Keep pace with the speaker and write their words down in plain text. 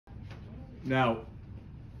Now,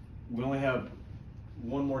 we only have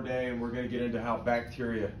one more day, and we're going to get into how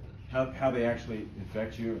bacteria, how they actually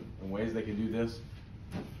infect you and ways they can do this.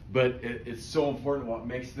 But it's so important. What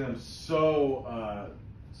makes them so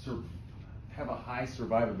have a high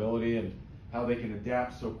survivability and how they can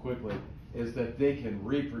adapt so quickly is that they can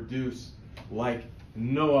reproduce like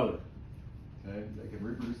no other. Okay? They can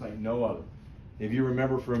reproduce like no other. If you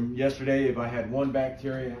remember from yesterday, if I had one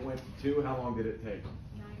bacteria and it went to 2, how long did it take?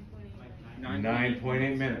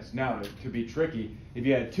 9.8 minutes. Now, to be tricky, if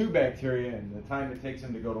you had 2 bacteria and the time it takes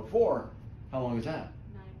them to go to 4, how long is that?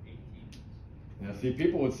 9. Now, see,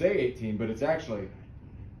 people would say 18, but it's actually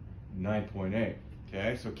 9.8.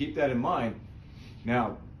 Okay, so keep that in mind.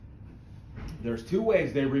 Now, there's 2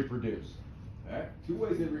 ways they reproduce. Okay, 2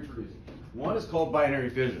 ways they reproduce. One is called binary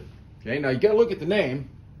fission. Okay, now you got to look at the name,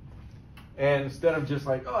 and instead of just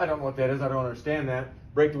like, oh, I don't know what that is, I don't understand that,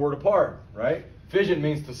 break the word apart, right? Fission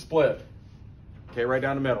means to split. Okay, right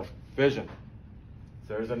down the middle, fission.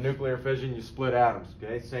 So there's a nuclear fission, you split atoms,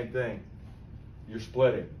 okay? Same thing, you're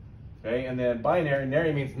splitting. Okay, and then binary,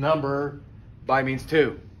 nary means number, bi means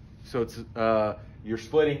 2. So it's, you're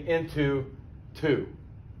splitting into 2.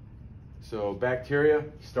 So bacteria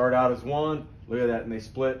start out as 1, look at that, and they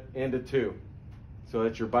split into 2. So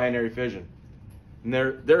that's your binary fission. And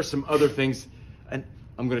there are some other things, and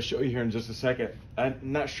I'm going to show you here in just a second. I'm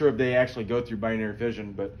not sure if they actually go through binary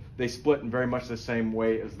fission, but they split in very much the same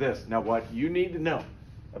way as this. Now, what you need to know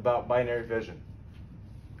about binary fission,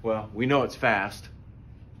 well, we know it's fast,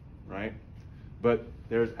 right? But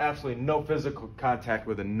there's absolutely no physical contact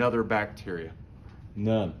with another bacteria.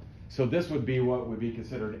 None. So this would be what would be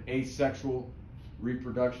considered asexual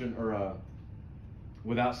reproduction, or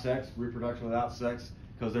without sex, reproduction without sex,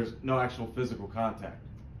 because there's no actual physical contact.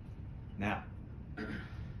 Now,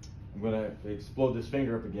 I'm going to explode this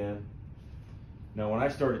finger up again. Now, when I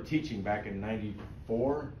started teaching back in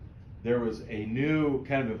 '94, there was a new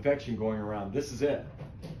kind of infection going around. This is it.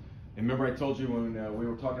 And remember I told you when we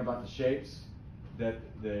were talking about the shapes that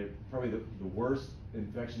probably the worst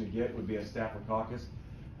infection to get would be a staphylococcus.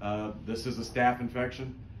 This is a staph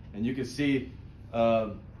infection. And you can see,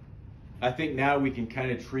 I think now we can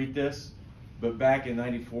kind of treat this, but back in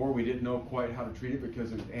 '94 we didn't know quite how to treat it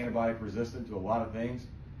because it was antibiotic resistant to a lot of things.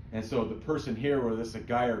 And so the person here, whether this is a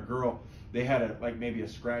guy or a girl, they had like maybe a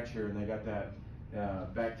scratch here and they got that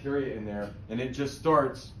bacteria in there, and it just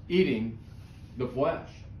starts eating the flesh.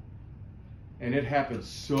 And it happens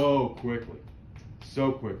so quickly,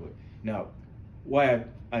 so quickly. Now, why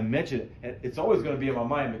I mention it, it's always going to be in my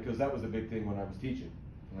mind because that was a big thing when I was teaching,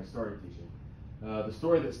 when I started teaching. The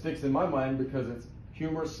story that sticks in my mind because it's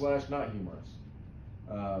humorous / not humorous.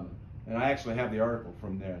 And I actually have the article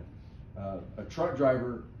from there. A truck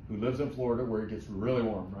driver who lives in Florida where it gets really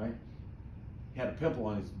warm, right? He had a pimple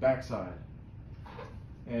on his backside.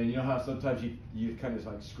 And you know how sometimes you kind of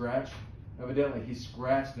like scratch? Evidently he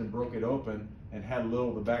scratched and broke it open and had a little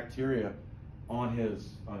of the bacteria on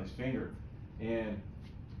his finger. And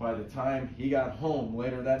by the time he got home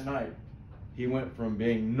later that night, he went from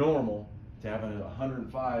being normal to having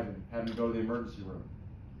 105 and having to go to the emergency room.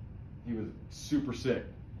 He was super sick.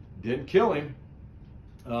 Didn't kill him,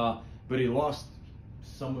 but he lost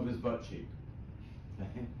some of his butt cheek.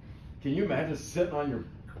 Can you imagine sitting on your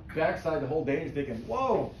backside the whole day and thinking,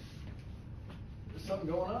 whoa, there's something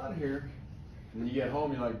going on here? And then you get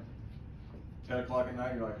home, you're like, 10 o'clock at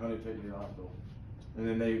night, you're like, honey, take me to the hospital. And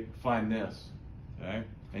then they find this, okay?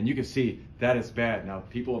 And you can see that is bad. Now,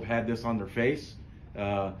 people have had this on their face.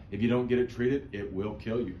 If you don't get it treated, it will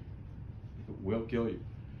kill you. It will kill you.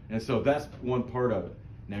 And so that's one part of it.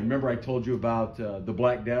 Now, remember I told you about the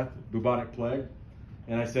Black Death, bubonic plague?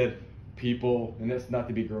 And I said people, and that's not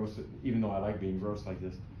to be gross, even though I like being gross like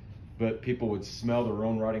this, but people would smell their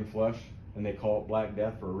own rotting flesh, and they call it Black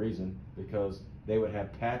Death for a reason, because they would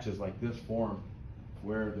have patches like this form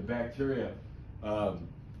where the bacteria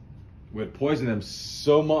would poison them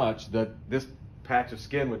so much that this patch of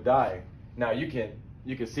skin would die. Now you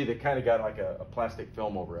can see they kind of got like a plastic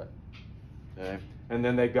film over it, okay? And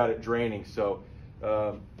then they got it draining, so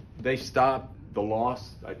they stopped the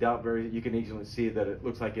loss. I doubt you can easily see that it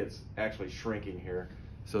looks like it's actually shrinking here.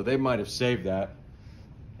 So they might have saved that.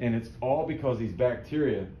 And it's all because these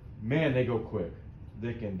bacteria, man, they go quick.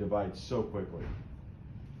 They can divide so quickly.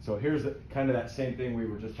 So here's kind of that same thing we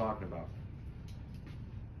were just talking about.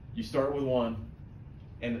 You start with 1,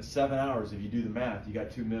 and at 7 hours, if you do the math, you got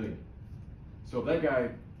 2 million. So if that guy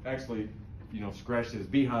actually, scratched his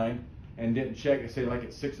behind and didn't check it, say like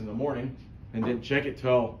at 6 in the morning, and didn't check it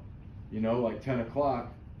till, like 10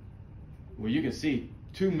 o'clock, well, you can see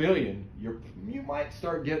 2 million, you might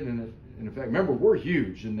start getting an effect. Remember, we're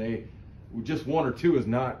huge, and just one or two is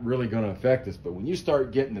not really going to affect us. But when you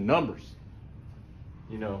start getting the numbers,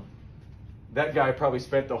 you know, that guy probably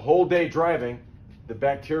spent the whole day driving. The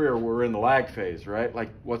bacteria were in the lag phase, right? Like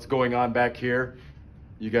what's going on back here.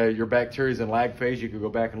 You got your bacteria's in lag phase. You could go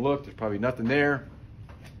back and look. There's probably nothing there.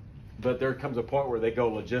 But there comes a point where they go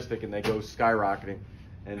logistic and they go skyrocketing.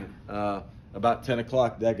 And about 10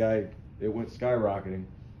 o'clock, that guy, it went skyrocketing.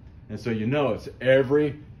 And so you know it's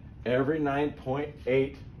every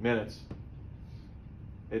 9.8 minutes,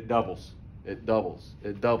 it doubles. It doubles.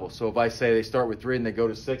 It doubles. So if I say they start with 3 and they go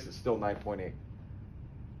to 6, it's still 9.8.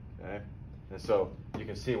 Okay? And so you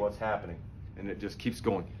can see what's happening. And it just keeps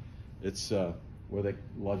going. It's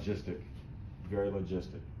logistic. Very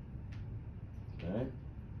logistic. Okay?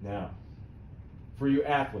 Now, for you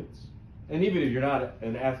athletes, and even if you're not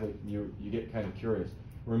an athlete, you get kind of curious.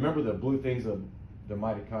 Remember the blue things of the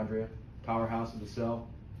mitochondria, powerhouse of the cell?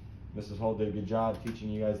 Mrs. Hull did a good job teaching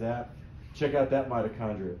you guys that. Check out that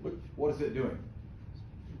mitochondria. Look, what is it doing?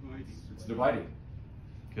 It's dividing.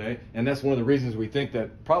 Okay, and that's one of the reasons we think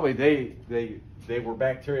that probably they were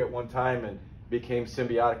bacteria at one time and became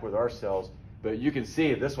symbiotic with our cells. But you can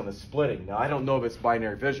see this one is splitting. Now I don't know if it's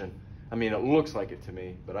binary fission. I mean, it looks like it to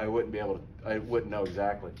me, but I wouldn't know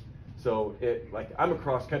exactly. So like I'm a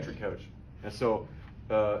cross country coach, and so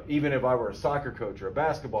even if I were a soccer coach or a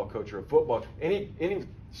basketball coach or a football, any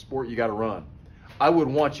sport you got to run, I would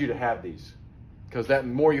want you to have these, because the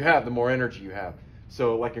more you have, the more energy you have.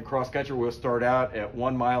 So like in cross country, we'll start out at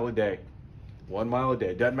 1 mile a day. 1 mile a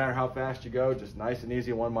day. Doesn't matter how fast you go, just nice and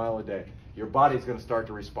easy, 1 mile a day. Your body's going to start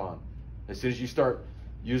to respond. As soon as you start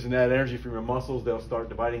using that energy from your muscles, they'll start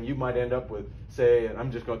dividing. You might end up with, say, and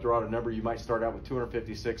I'm just going to throw out a number, you might start out with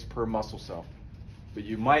 256 per muscle cell. But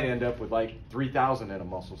you might end up with like 3,000 in a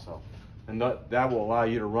muscle cell. And that will allow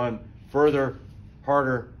you to run further,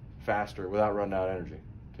 harder, faster without running out of energy.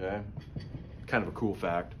 Okay? Kind of a cool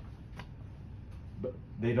fact. But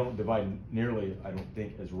they don't divide nearly, I don't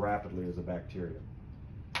think, as rapidly as a bacteria.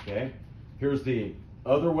 Okay? Here's the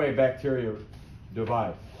other way bacteria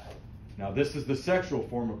divide. Now this is the sexual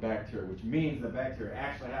form of bacteria, which means that bacteria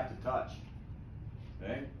actually have to touch.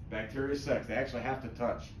 Okay? Bacteria is sex. They actually have to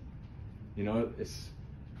touch. You know, it's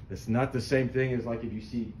not the same thing as like if you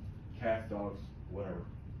see cats, dogs, whatever.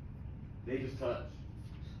 They just touch.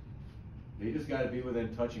 They just got to be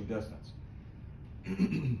within touching distance.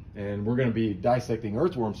 And we're going to be dissecting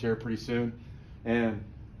earthworms here pretty soon. And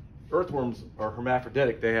earthworms are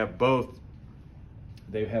hermaphroditic. They have both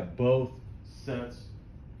sets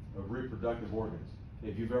of reproductive organs.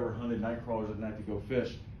 If you've ever hunted night crawlers at night to go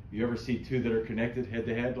fish, you ever see two that are connected head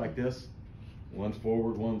to head like this? One's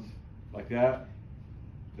forward, one's like that.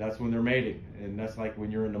 That's when they're mating. And that's like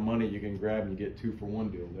when you're in the money, you can grab and you get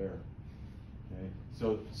 2-for-1 deal there. Okay?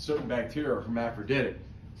 So certain bacteria are hermaphroditic.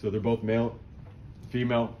 So they're both male,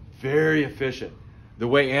 female, very efficient. The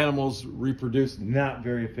way animals reproduce, not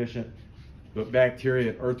very efficient, but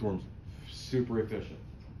bacteria and earthworms, super efficient.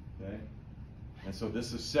 Okay? And so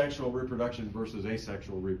this is sexual reproduction versus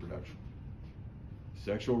asexual reproduction.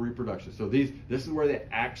 Sexual reproduction. So this is where they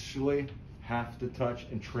actually have to touch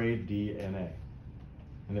and trade DNA.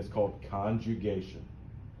 And it's called conjugation.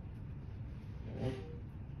 Okay.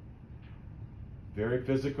 Very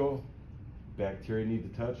physical. Bacteria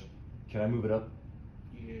need to touch. Can I move it up?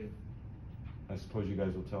 Yeah. I suppose you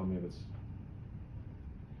guys will tell me if it's...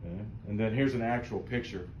 Okay. And then here's an actual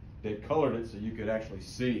picture. They colored it so you could actually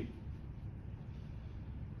see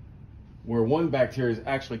where one bacteria is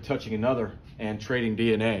actually touching another and trading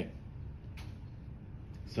DNA.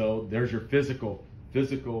 So there's your physical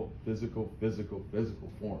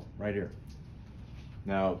form right here.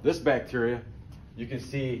 Now this bacteria, you can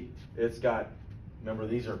see it's got, remember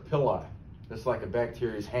these are pili. It's like a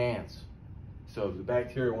bacteria's hands. So if the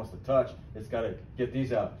bacteria wants to touch, it's got to get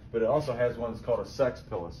these out. But it also has one that's called a sex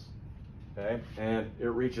pilus. Okay? And it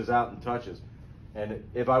reaches out and touches. And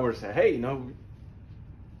if I were to say, hey,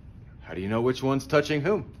 how do you know which one's touching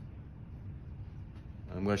whom?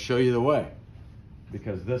 I'm going to show you the way,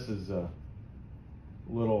 because this is a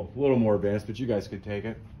little more advanced, but you guys could take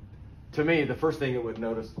it. To me, the first thing it would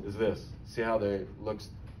notice is this. See how they looks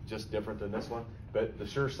just different than this one? But the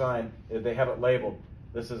sure sign, if they have it labeled,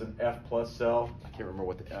 this is an F+ cell. I can't remember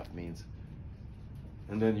what the F means.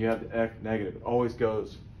 And then you have the F negative. It always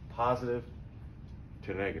goes positive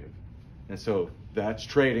to negative. And so that's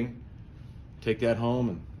trading. Take that home,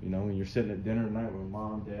 and when you're sitting at dinner tonight with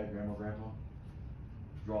mom, dad, grandma, grandpa,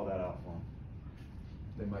 draw that out for them.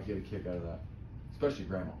 They might get a kick out of that, especially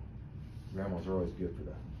grandma. Grandmas are always good for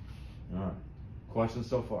that. All right. Questions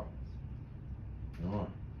so far? All right.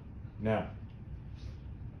 Now,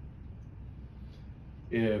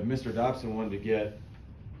 if Mr. Dobson wanted to get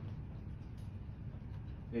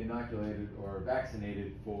inoculated or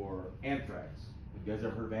vaccinated for anthrax. Have you guys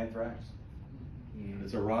ever heard of anthrax?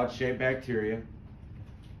 It's a rod-shaped bacteria.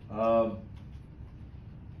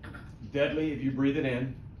 Deadly if you breathe it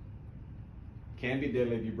in. Can be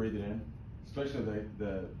deadly if you breathe it in, especially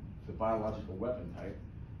the biological weapon type.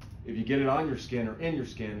 If you get it on your skin or in your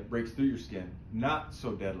skin, it breaks through your skin. Not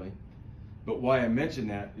so deadly. But why I mention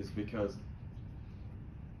that is because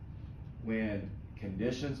when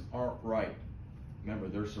conditions aren't right, remember,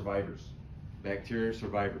 they're survivors. Bacteria are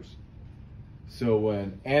survivors. So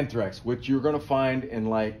when anthrax, which you're going to find in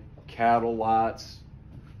like cattle lots,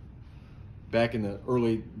 back in the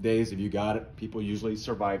early days, if you got it, people usually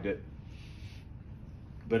survived it.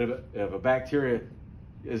 But if a bacteria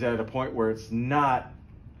is at a point where it's not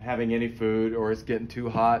having any food, or it's getting too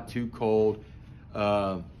hot, too cold,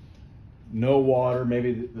 no water,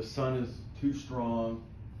 maybe the sun is too strong,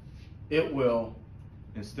 it will,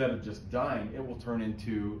 instead of just dying, it will turn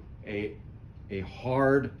into a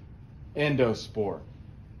hard endospore.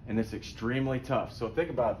 And it's extremely tough. So think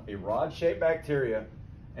about a rod-shaped bacteria,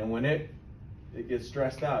 and when it gets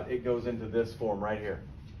stressed out, it goes into this form right here.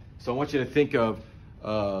 So I want you to think of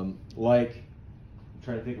like, I'm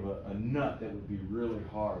trying to think of a nut that would be really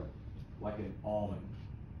hard, like an almond.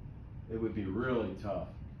 It would be really tough.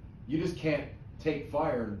 You just can't take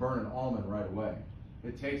fire and burn an almond right away.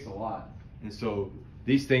 It takes a lot. And so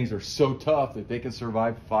these things are so tough that they can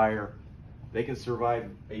survive fire. They can survive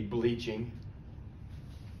a bleaching.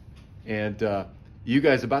 And you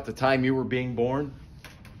guys, about the time you were being born,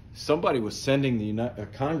 somebody was sending a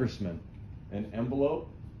congressman an envelope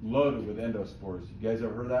loaded with endospores. You guys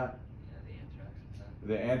ever heard of that? Yeah,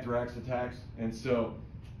 the anthrax attacks. And so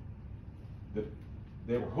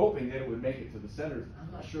they were hoping that it would make it to the senators.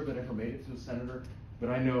 I'm not sure if it ever made it to the senator, but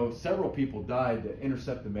I know several people died to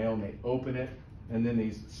intercept the mail, and they open it, and then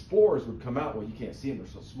these spores would come out. Well, you can't see them, they're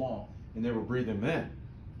so small, and they were breathing them in.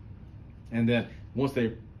 And then once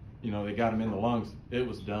they got them in the lungs, it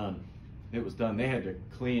was done. It was done. They had to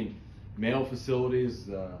clean mail facilities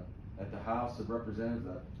at the House of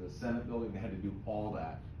Representatives, the Senate building. They had to do all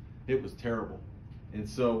that. It was terrible. And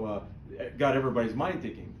so it got everybody's mind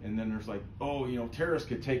thinking. And then there's like, oh, terrorists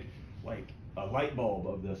could take like a light bulb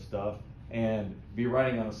of this stuff and be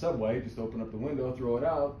riding on a subway, just open up the window, throw it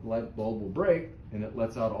out, the light bulb will break, and it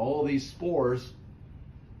lets out all these spores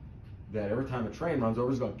that every time a train runs over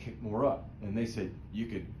is going to kick more up. And they said you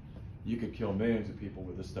could kill millions of people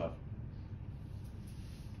with this stuff.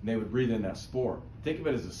 And they would breathe in that spore. Think of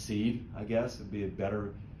it as a seed, I guess. It'd be a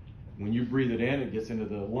better, when you breathe it in, it gets into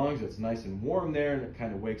the lungs, it's nice and warm there, and it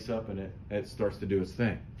kind of wakes up and it starts to do its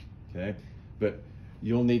thing. Okay? But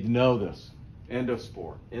you'll need to know this.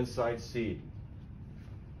 Endospore, inside seed.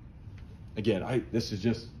 Again, this is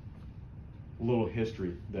just a little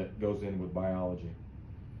history that goes in with biology.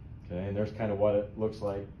 Okay, and there's kind of what it looks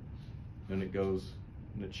like, and it goes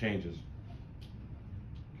and it changes.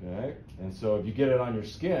 Okay, and so if you get it on your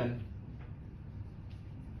skin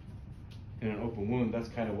in an open wound, that's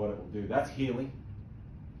kind of what it will do. That's healing.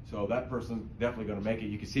 So that person's definitely going to make it.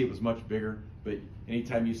 You can see it was much bigger, but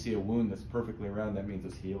anytime you see a wound that's perfectly round, that means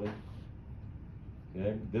it's healing.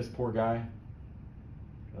 Okay, this poor guy,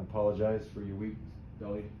 I apologize for your weak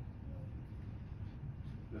belly.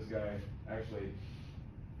 This guy actually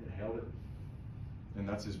inhaled it, and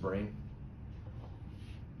that's his brain.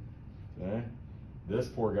 Okay, this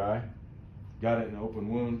poor guy got it in an open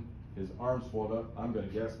wound. His arm swelled up. I'm going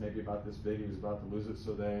to guess maybe about this big. He was about to lose it,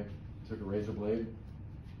 so they took a razor blade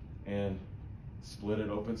and split it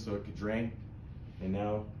open so it could drain. And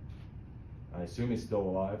now, I assume he's still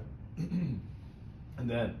alive. And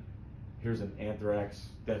then, here's an anthrax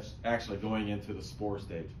that's actually going into the spore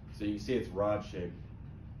stage. So you see it's rod-shaped.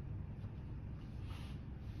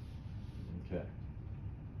 Okay.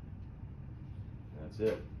 That's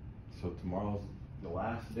it. So tomorrow's the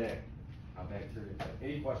last day of bacteria.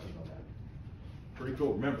 Any questions on that? Pretty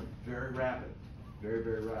cool. Remember, very rapid. Very,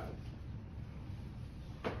 very rapid.